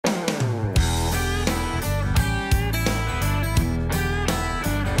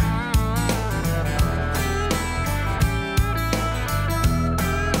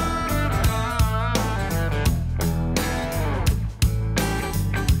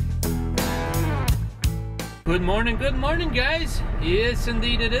Good morning, guys. Yes,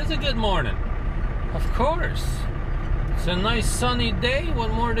 indeed, it is a good morning. Of course. It's a nice sunny day.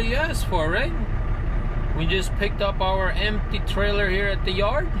 What more do you ask for, right? We just picked up our empty trailer here at the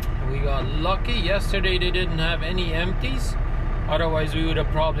yard. We got lucky. Yesterday they didn't have any empties. Otherwise, we would have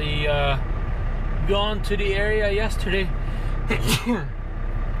probably gone to the area yesterday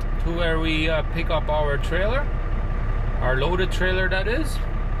to where we pick up our trailer, our loaded trailer, that is.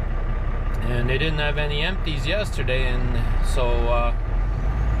 And they didn't have any empties yesterday, and so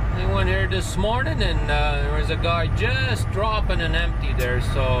I went here this morning, and there was a guy just dropping an empty there,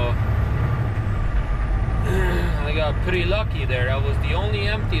 so I got pretty lucky there. That was the only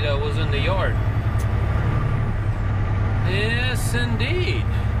empty that was in the yard. Yes, indeed.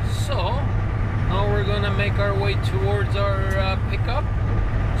 So now we're gonna make our way towards our pickup.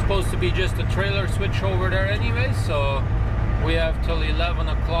 It's supposed to be just a trailer switch over there anyway, so we have till 11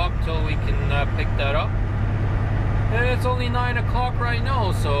 o'clock till we can pick that up. And it's only 9 o'clock right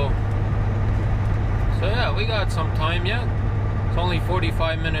now, so yeah, we got some time yet. It's only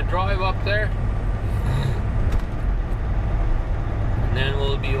 45-minute drive up there. And then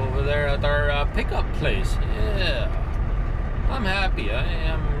we'll be over there at our pickup place. Yeah, I'm happy. I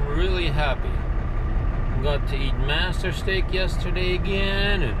am really happy. Got to eat master steak yesterday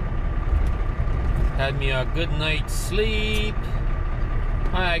again, and had me a good night's sleep.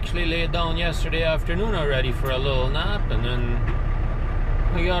 I actually laid down yesterday afternoon already for a little nap, and then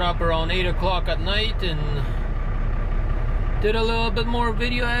I got up around 8 o'clock at night and did a little bit more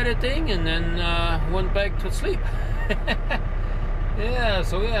video editing, and then went back to sleep. Yeah,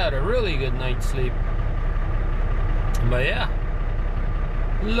 so we had a really good night's sleep. But yeah,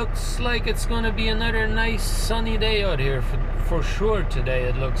 looks like it's gonna be another nice sunny day out here for sure today,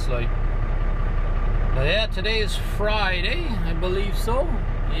 it looks like. But yeah, today is Friday, I believe so.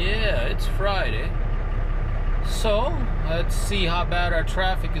 Yeah, it's Friday. So let's see how bad our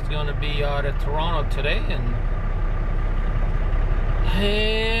traffic is going to be out of Toronto today, and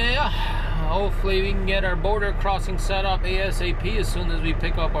yeah, hopefully we can get our border crossing set up ASAP as soon as we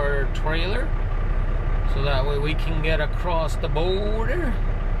pick up our trailer, so that way we can get across the border.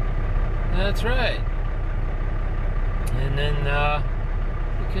 That's right. And then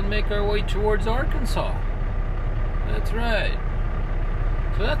we can make our way towards Arkansas. That's right.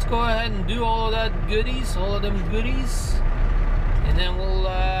 So let's go ahead and do all of that goodies, all of them goodies, and then we'll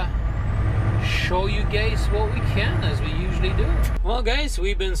show you guys what we can, as we usually do. Well guys,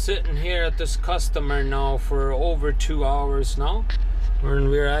 we've been sitting here at this customer now for over 2 hours now, and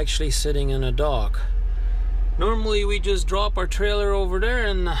we're actually sitting in a dock. Normally we just drop our trailer over there,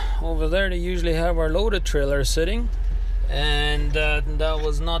 and over there they usually have our loaded trailer sitting, and that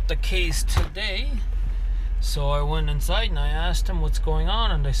was not the case today. So I went inside and I asked them what's going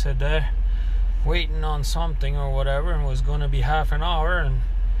on, and they said they're waiting on something or whatever, and it was going to be half an hour, and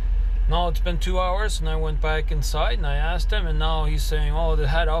now it's been 2 hours. And I went back inside and I asked him, and now he's saying, oh, the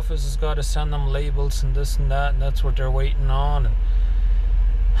head office has got to send them labels and this and that, and that's what they're waiting on and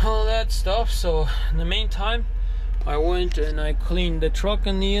all that stuff. So in the meantime, I went and I cleaned the truck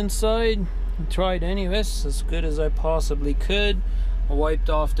on the inside. I tried anyways as good as I possibly could. I wiped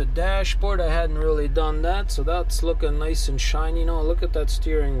off the dashboard. I hadn't really done that, so that's looking nice and shiny now. Look at that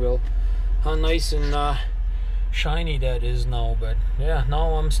steering wheel, how nice and shiny that is now. But yeah,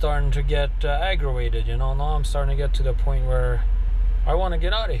 now I'm starting to get aggravated, you know. Now I'm starting to get to the point where I want to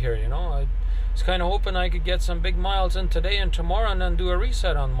get out of here, you know. I was kind of hoping I could get some big miles in today and tomorrow, and then do a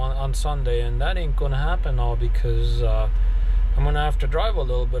reset on Sunday, and that ain't gonna happen now, because I'm gonna have to drive a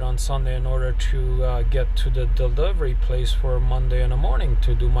little bit on Sunday in order to get to the delivery place for Monday in the morning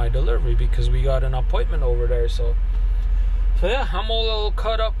to do my delivery, because we got an appointment over there. So yeah, I'm all a little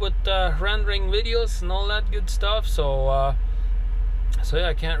caught up with rendering videos and all that good stuff. So yeah,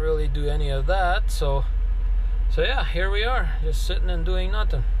 I can't really do any of that. So yeah, here we are, just sitting and doing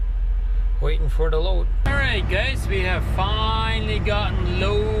nothing, waiting for the load. Alright guys, we have finally gotten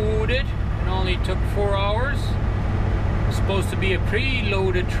loaded. It only took 4 hours. Supposed to be a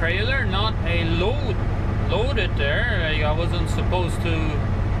pre-loaded trailer, not a loaded there. I wasn't supposed to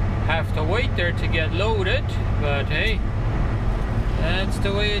have to wait there to get loaded, but hey, that's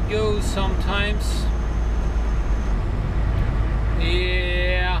the way it goes sometimes.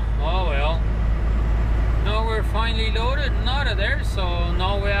 Yeah, oh well. Now we're finally loaded and out of there, so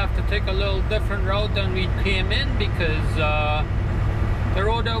now we have to take a little different route than we came in, because the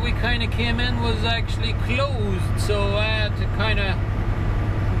road that we kind of came in was actually closed, so I had to kind of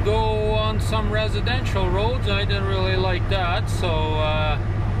go on some residential roads. I didn't really like that, so I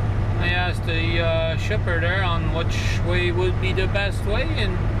asked the shipper there on which way would be the best way,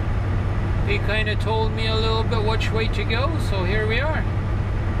 and he kind of told me a little bit which way to go, so here we are.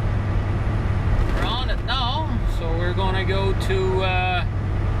 We're on it now, so we're gonna go to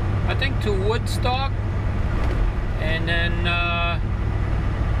I think to Woodstock, and then I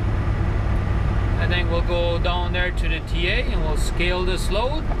think we'll go down there to the TA and we'll scale this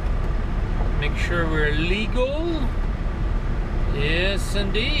load, make sure we're legal. Yes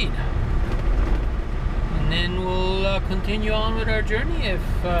indeed. And then we'll continue on with our journey if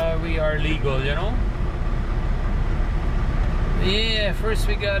we are legal, you know. Yeah, first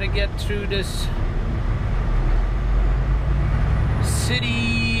we gotta get through this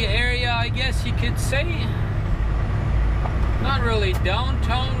city area, I guess you could say. Not really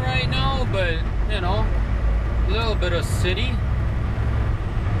downtown right now, but you know, a little bit of city.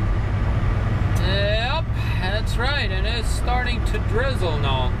 Yep, that's right, and it's starting to drizzle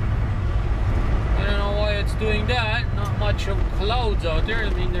now. I don't know why it's doing that. Not much of clouds out there. I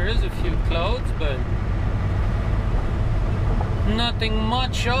mean, there is a few clouds, but nothing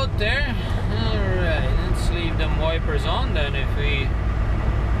much out there. Alright, let's leave them wipers on then if we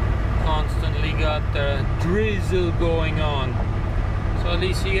constantly got the drizzle going on. So at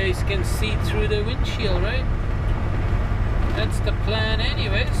least you guys can see through the windshield, right? That's the plan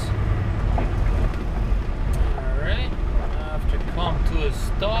anyways. Alright, I have to come to a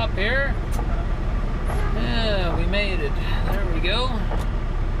stop here. Yeah, we made it. There we go.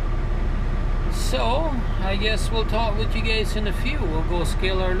 So, I guess we'll talk with you guys in a few. We'll go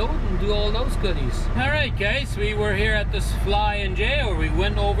scale our load and do all those goodies. Alright guys, we were here at this Flying J, or we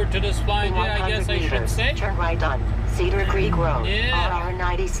went over to this Flying J, I guess I should say. Turn right on Cedar Creek Road, yeah.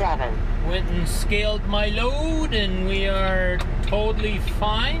 RR97. Went and scaled my load and we are totally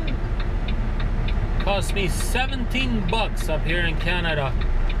fine. Cost me 17 bucks up here in Canada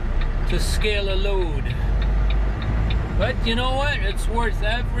to scale a load. But you know what? It's worth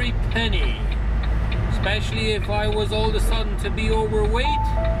every penny. Especially if I was all of a sudden to be overweight.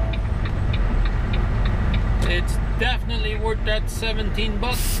 It's definitely worth that 17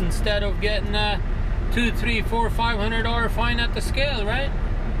 bucks instead of getting a $200, $300, $400, $500 fine at the scale, right?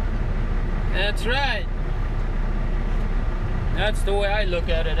 That's right. That's the way I look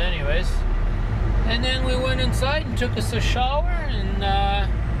at it anyways. And then we went inside and took us a shower, and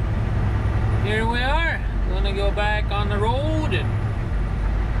here we are. Gonna go back on the road and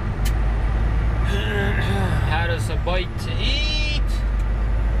had us a bite to eat,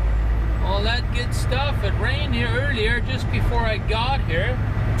 all that good stuff. It rained here earlier just before I got here.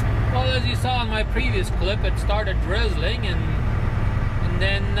 Well, as you saw in my previous clip, it started drizzling, and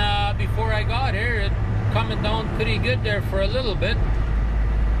then before I got here, it coming down pretty good there for a little bit.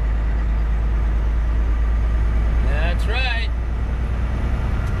 That's right.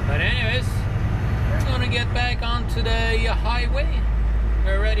 But anyways, we're gonna get back onto the highway.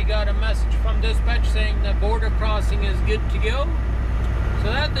 We already got a message from dispatch saying the border crossing is good to go.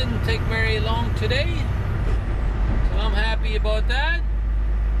 So that didn't take very long today. So I'm happy about that.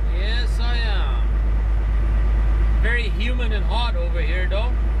 Yes, I am. Very humid and hot over here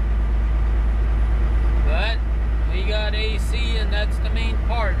though. But we got AC, and that's the main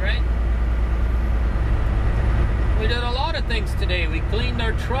part, right? We did a lot of things today. We cleaned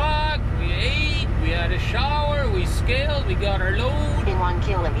our truck, we ate, we had a shower, we scaled, we got our load. In 1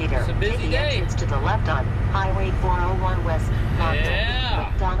 kilometer, it's a busy take the day. entrance to the left on Highway 401 West,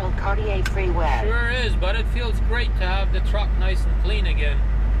 Yeah. McDonald Cartier Freeway. Sure is, but it feels great to have the truck nice and clean again.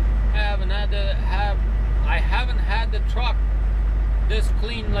 I haven't had the truck this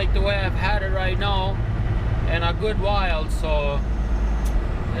clean like the way I've had it right now in a good while, so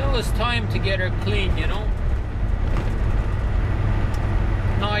it was time to get her clean, you know.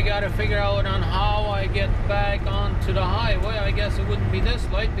 Now I gotta figure out on how I get back onto the highway. I guess it wouldn't be this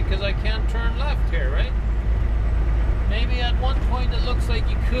light because I can't turn left here, right? Maybe at one point it looks like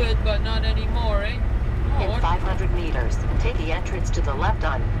you could, but not anymore, eh? Oh, In 500 meters, take the entrance to the left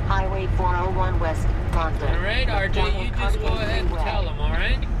on Highway 401 West, London. Alright, RJ, you just go ahead and tell them,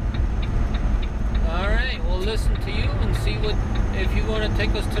 alright? Alright, we'll listen to you and see what if you want to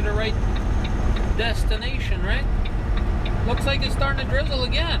take us to the right destination, right? Looks like it's starting to drizzle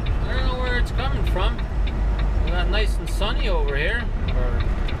again. I don't know where it's coming from. We got nice and sunny over here, or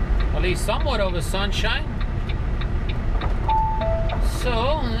at least somewhat of a sunshine.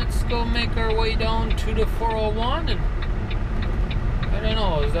 So let's go make our way down to the 401, and I don't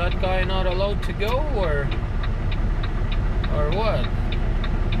know, is that guy not allowed to go, or what?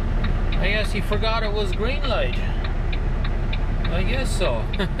 I guess he forgot it was green light. I guess so.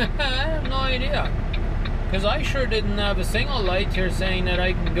 I have no idea. Because I sure didn't have a single light here saying that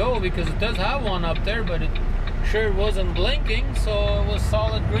I can go, because it does have one up there, but Sure, it wasn't blinking, so it was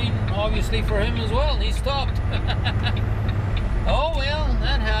solid green, obviously, for him as well, and he stopped. Oh well,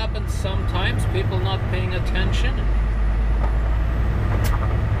 that happens sometimes, people not paying attention.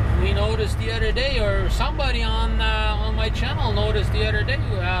 We noticed the other day, or somebody on my channel noticed the other day,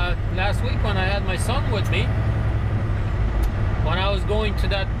 last week when I had my son with me, when I was going to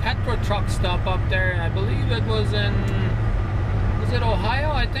that petrol truck stop up there. I believe it was in, was it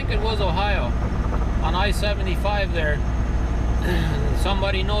Ohio? I think it was Ohio, on I-75 there.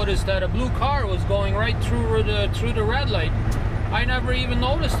 Somebody noticed that a blue car was going right through the red light. I never even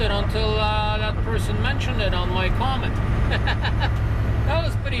noticed it until that person mentioned it on my comment. That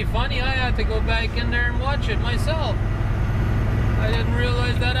was pretty funny. I had to go back in there and watch it myself. I didn't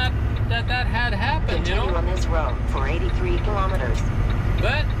realize that had happened, you know. Continue on this road for 83 kilometers.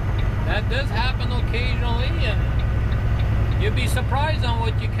 But that does happen occasionally, and you'd be surprised on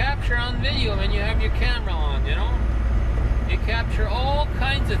what you capture on video when you have your camera on, you know. You capture all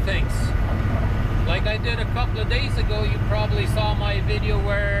kinds of things. Like I did a couple of days ago, you probably saw my video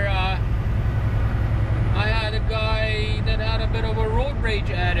where I had a guy that had a bit of a road rage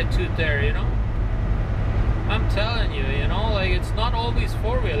attitude there, you know. I'm telling you, you know, like it's not always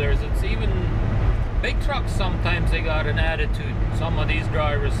four-wheelers, it's even big trucks sometimes they got an attitude, some of these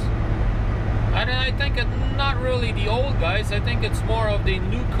drivers. And I think it's not really the old guys, I think it's more of the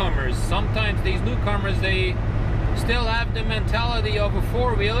newcomers. Sometimes these newcomers, they still have the mentality of a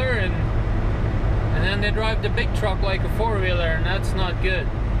four-wheeler, and then they drive the big truck like a four-wheeler, and that's not good.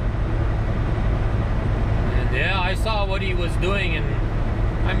 And yeah, I saw what he was doing, and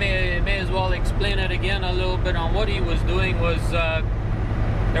I may as well explain it again a little bit on what he was doing. Was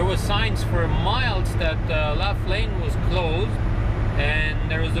there was signs for miles that the left lane was closed, and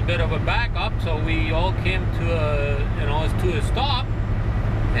there was a bit of a backup, so we all came to a stop,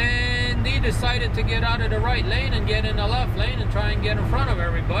 and he decided to get out of the right lane and get in the left lane and try and get in front of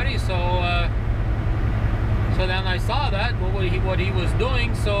everybody. So then I saw that what he was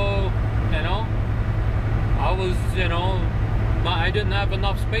doing, so you know, I was, you know, I didn't have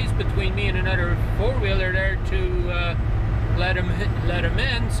enough space between me and another four-wheeler there to let him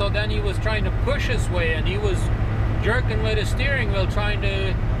in. So then he was trying to push his way, and he was jerking with his steering wheel, trying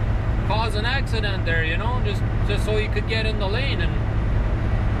to cause an accident there, you know, just so he could get in the lane. And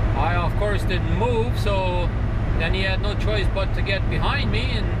I, of course, didn't move, so then he had no choice but to get behind me,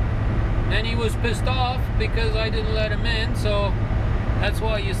 and then he was pissed off because I didn't let him in. So that's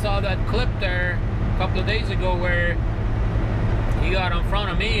why you saw that clip there a couple of days ago where he got in front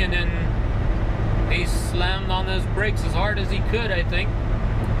of me, and then he slammed on his brakes as hard as he could, I think,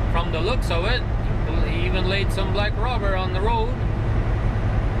 from the looks of it. He even laid some black rubber on the road.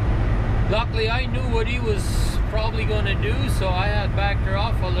 Luckily, I knew what he was probably going to do, so I had backed her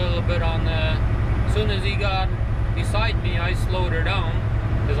off a little bit on the... As soon as he got beside me, I slowed her down,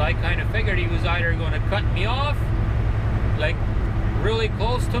 because I kind of figured he was either going to cut me off, like really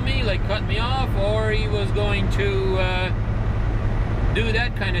close to me, like cut me off, or he was going to do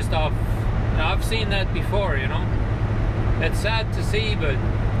that kind of stuff. Now, I've seen that before, you know. It's sad to see, but...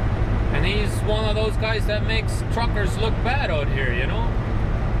 And he's one of those guys that makes truckers look bad out here, you know.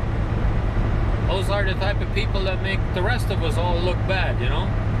 Those are the type of people that make the rest of us all look bad, you know.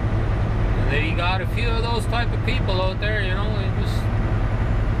 And they got a few of those type of people out there, you know.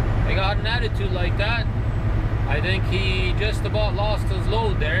 They got an attitude like that. I think he just about lost his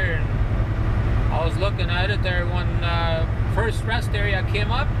load there. And I was looking at it there when first rest area came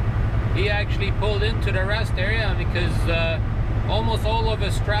up. He actually pulled into the rest area because almost all of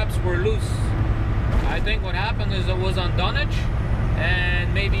his straps were loose. I think what happened is it was on dunnage,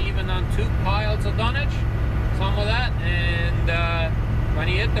 and maybe even on two piles of dunnage, some of that, and when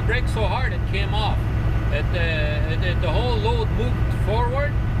he hit the brake so hard, it came off. The whole load moved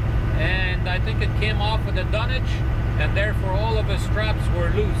forward, and I think it came off with the dunnage, and therefore all of his straps were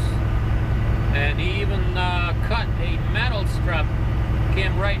loose. And he even cut a metal strap,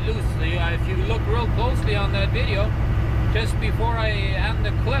 came right loose. So if you look real closely on that video, just before I end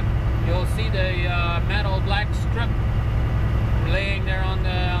the clip, you'll see the metal black strip laying there on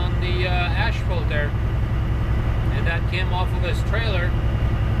the asphalt there, and that came off of his trailer.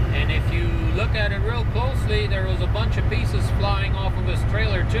 And if you look at it real closely, there was a bunch of pieces flying off of his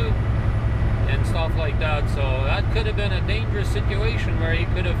trailer too, and stuff like that. So that could have been a dangerous situation where he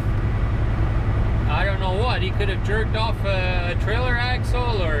could have, I don't know what, he could have jerked off a trailer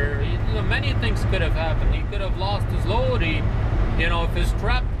axle, or many things could have happened. He could have lost his load. You know, if his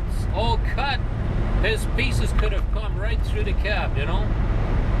strap's all cut, his pieces could have come right through the cab, you know.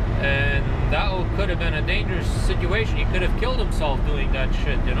 And that could have been a dangerous situation. He could have killed himself doing that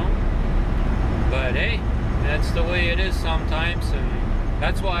shit, you know. But hey, That's the way it is sometimes, and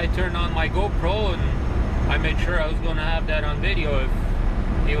that's why I turned on my GoPro and I made sure I was going to have that on video if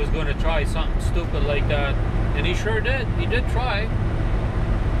he was going to try something stupid like that. And he sure did. He did try.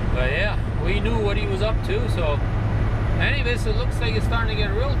 But yeah, we knew what he was up to. So anyways, it looks like it's starting to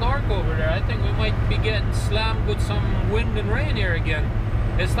get real dark over there. I think we might be getting slammed with some wind and rain here again.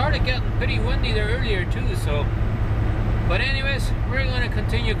 It started getting pretty windy there earlier too, so. But anyways, we're going to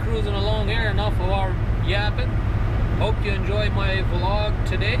continue cruising along here. Enough of our yapping. Hope you enjoyed my vlog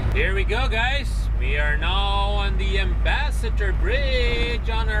today. Here we go, guys. We are now on the Ambassador Bridge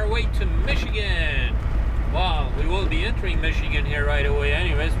on our way to Michigan. Well, we will be entering Michigan here right away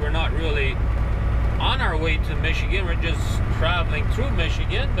anyways. We're not really on our way to Michigan. We're just traveling through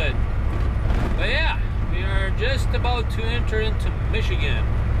Michigan. But yeah, we are just about to enter into Michigan.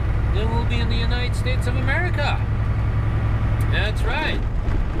 Then we'll be in the United States of America. That's right.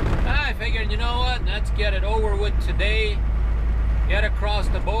 I figured, you know what? Let's get it over with today. Get across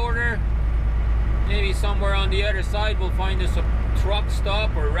the border. Maybe somewhere on the other side we'll find us a truck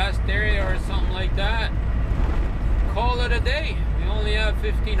stop or rest area or something like that. Call it a day. We only have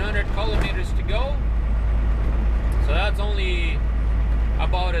 1,500 kilometers to go. So that's only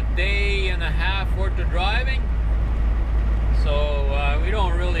about a day and a half worth of driving. So we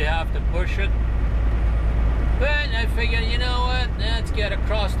don't really have to push it. But I figured, you know what? Let's get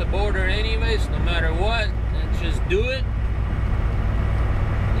across the border anyways, no matter what. Let's just do it.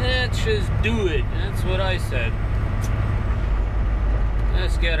 Let's just do it. That's what I said.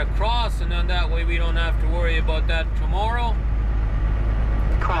 Let's get across, and then that way we don't have to worry about that tomorrow.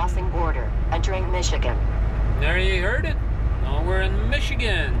 Crossing border, entering Michigan. There you heard it. Now we're in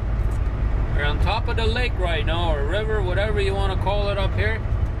Michigan. We're on top of the lake right now, or river, whatever you want to call it up here.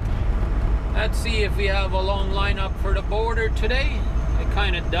 Let's see if we have a long lineup for the border today. I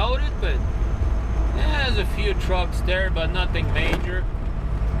kind of doubt it, but yeah, there's a few trucks there, but nothing major.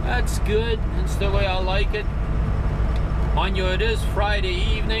 That's good. That's the way I like it. Mind you, it is Friday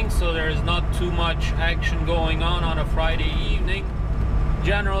evening, so there's not too much action going on a Friday evening.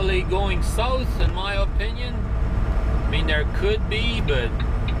 Generally going south, in my opinion. I mean, there could be, but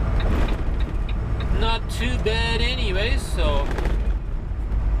not too bad anyways, so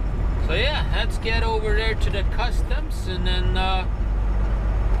yeah, let's get over there to the customs, and then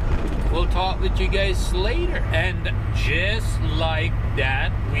we'll talk with you guys later. And just like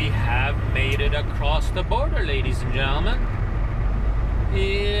that, we have made it across the border, ladies and gentlemen.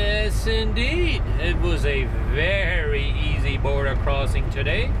 Yes, indeed. It was a very easy border crossing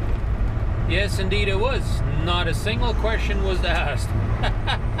today. Yes, indeed it was. Not a single question was asked.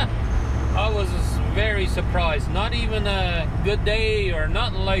 I was very surprised. Not even a good day or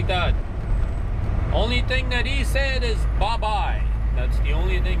nothing like that. Only thing that he said is bye-bye. That's the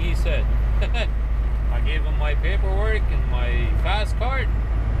only thing he said. I gave him my paperwork and my fast card.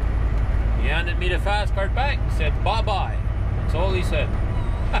 He handed me the fast card back. He said bye-bye. That's all he said.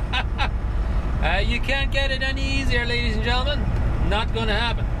 You can't get it any easier, ladies and gentlemen. Not gonna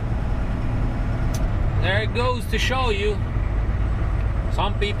happen. There it goes to show you.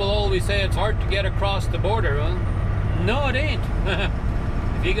 Some people always say it's hard to get across the border. Well, no, it ain't.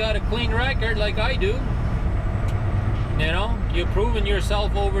 If you got a clean record like I do, you know, you've proven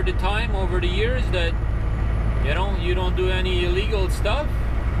yourself over the time, over the years, that you know, you don't do any illegal stuff.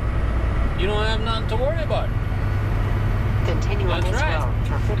 You don't have nothing to worry about. Continue on this road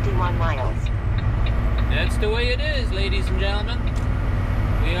for 51 miles. That's the way it is, ladies and gentlemen.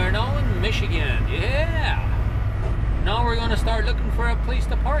 We are now in Michigan. Yeah. Now we're going to start looking for a place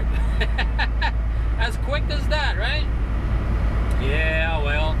to park. As quick as that, right? Yeah,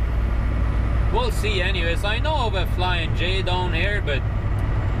 well, we'll see anyways. I know of a Flying J down here, but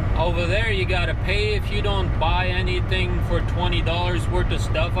over there you got to pay if you don't buy anything for $20 worth of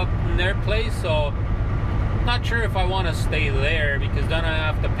stuff up in their place. So not sure if I want to stay there, because then I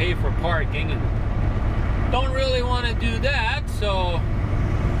have to pay for parking, and don't really want to do that. So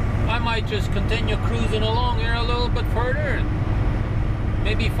I might just continue cruising along here a little bit further and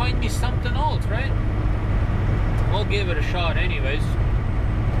maybe find me something else, right? We'll give it a shot anyways.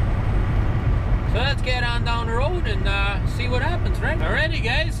 So let's get on down the road and see what happens, right? Alrighty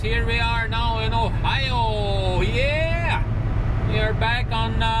guys, here we are now in Ohio. Yeah! We are back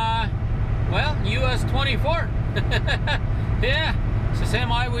on, well, US 24. Yeah, it's the same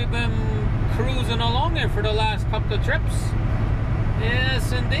way we've been cruising along there for the last couple of trips.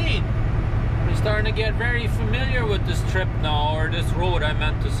 Yes, indeed. We're starting to get very familiar with this trip now, or this road I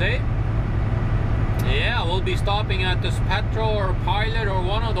meant to say. Yeah, we'll be stopping at this Petro or Pilot or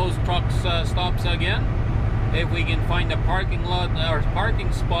one of those trucks stops again, if we can find a parking lot or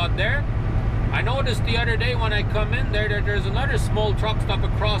parking spot there. I noticed the other day when I come in there that there's another small truck stop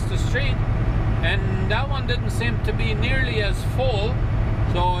across the street, and that one didn't seem to be nearly as full.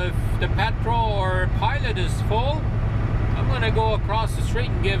 So if the petrol or pilot is full, I'm gonna go across the street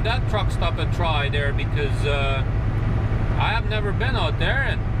and give that truck stop a try there, because I have never been out there,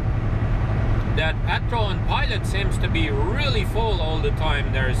 and that petrol and pilot seems to be really full all the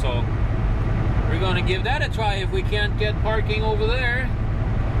time there. So we're gonna give that a try if we can't get parking over there.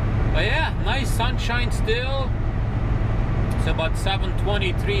 But yeah, nice sunshine still. It's about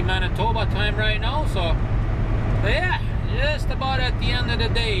 7:23 Manitoba time right now. So, but yeah, just about at the end of the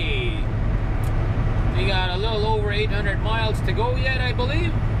day. We got a little over 800 miles to go yet, I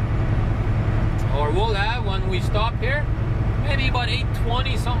believe. Or we'll have when we stop here. Maybe about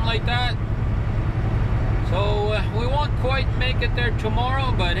 820, something like that. So we won't quite make it there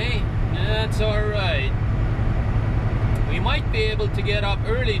tomorrow, but hey, that's alright. We might be able to get up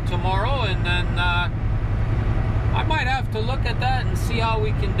early tomorrow, and then I might have to look at that and see how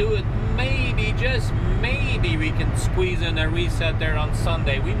we can do it. Maybe, just maybe, we can squeeze in a reset there on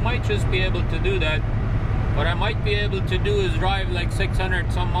Sunday. We might just be able to do that. What I might be able to do is drive like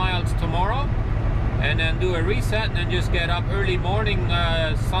 600 some miles tomorrow, and then do a reset, and then just get up early morning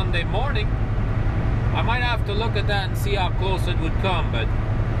Sunday morning. I might have to look at that and see how close it would come, but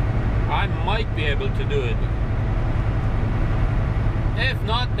I might be able to do it. If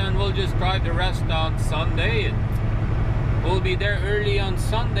not, then we'll just drive the rest on Sunday, and we'll be there early on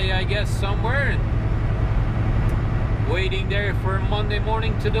Sunday, I guess, somewhere, and waiting there for Monday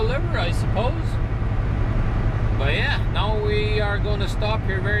morning to deliver, I suppose. But yeah, now we are going to stop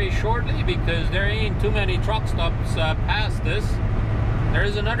here very shortly, because there ain't too many truck stops past this.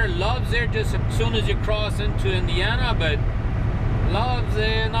 There's another Love's there just as soon as you cross into Indiana, but Love's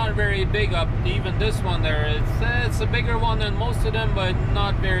not very big up. Even this one there, it's a bigger one than most of them, but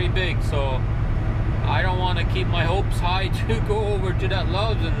not very big. So I don't want to keep my hopes high to go over to that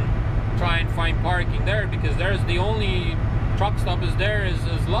Love's and try and find parking there, because there's the only truck stop is there is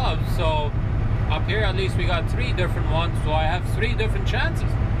Love's. So up here at least we got 3 different ones, so I have 3 different chances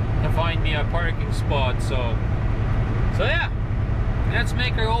to find me a parking spot. So yeah, let's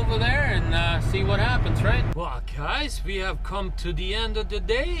make her over there and see what happens, right? Well, guys, we have come to the end of the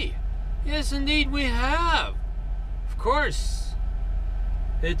day. Yes, indeed we have. Of course,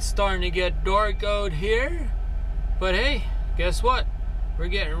 it's starting to get dark out here, but hey, guess what? We're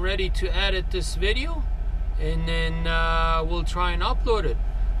getting ready to edit this video, and then we'll try and upload it.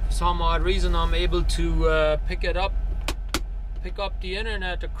 For some odd reason, I'm able to pick up the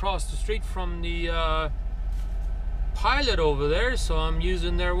internet across the street from the pilot over there, so I'm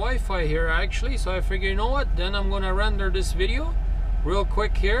using their Wi-Fi here actually. So I figure, you know what, then I'm gonna render this video real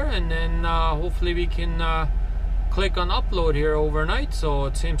quick here, and then hopefully we can click on upload here overnight. So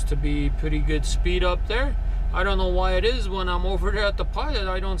it seems to be pretty good speed up there. I don't know why it is when I'm over there at the pilot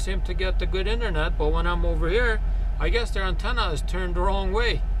I don't seem to get the good internet, but when I'm over here, I guess their antenna is turned the wrong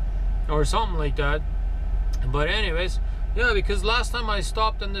way or something like that. But anyways, yeah, because last time I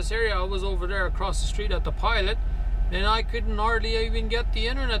stopped in this area, I was over there across the street at the pilot, and I couldn't hardly even get the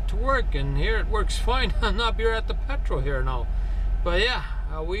internet to work, and here it works fine. I'm up here at the petrol here now. But yeah,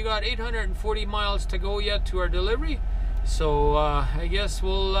 we got 840 miles to go yet to our delivery, so I guess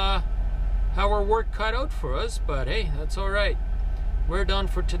we'll have our work cut out for us, but hey, that's alright. We're done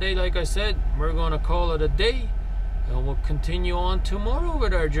for today. Like I said, we're gonna call it a day, and we'll continue on tomorrow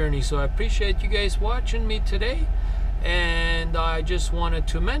with our journey. So I appreciate you guys watching me today, and I just wanted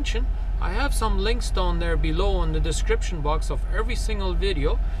to mention I have some links down there below in the description box of every single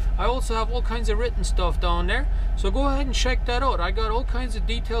video. I also have all kinds of written stuff down there, so go ahead and check that out. I got all kinds of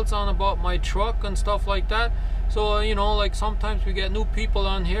details on about my truck and stuff like that. So you know, like sometimes we get new people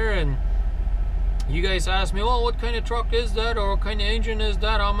on here and you guys ask me, well, what kind of truck is that, or what kind of engine is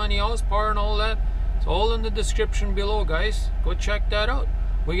that, how many horsepower and all that. It's all in the description below, guys. Go check that out.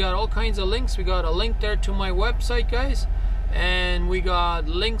 We got all kinds of links. We got a link there to my website, guys, and we got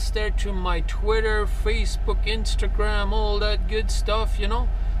links there to my Twitter, Facebook, Instagram, all that good stuff, you know.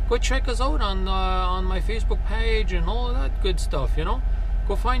 Go check us out on my Facebook page and all that good stuff, you know.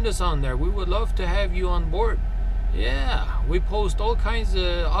 Go find us on there. We would love to have you on board. Yeah, we post all kinds of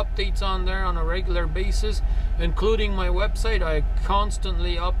updates on there on a regular basis, including my website. I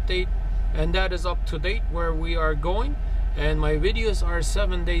constantly update, and that is up to date where we are going, and my videos are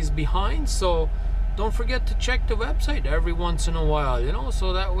 7 days behind, so don't forget to check the website every once in a while, you know,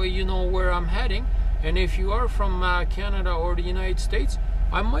 so that way you know where I'm heading. And if you are from Canada or the United States,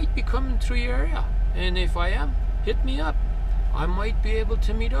 I might be coming through your area, and if I am, hit me up. I might be able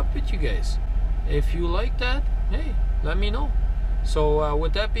to meet up with you guys. If you like that, hey, let me know. So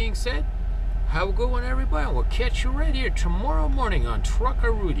with that being said, Have a good one, everybody, and we'll catch you right here tomorrow morning on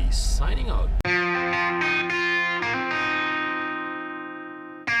Trucker Rudi, signing out.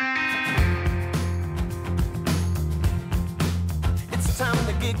 It's time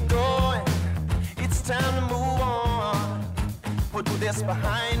to get going. It's time to move on. Put this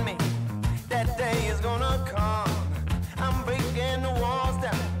behind me. That day is gonna come.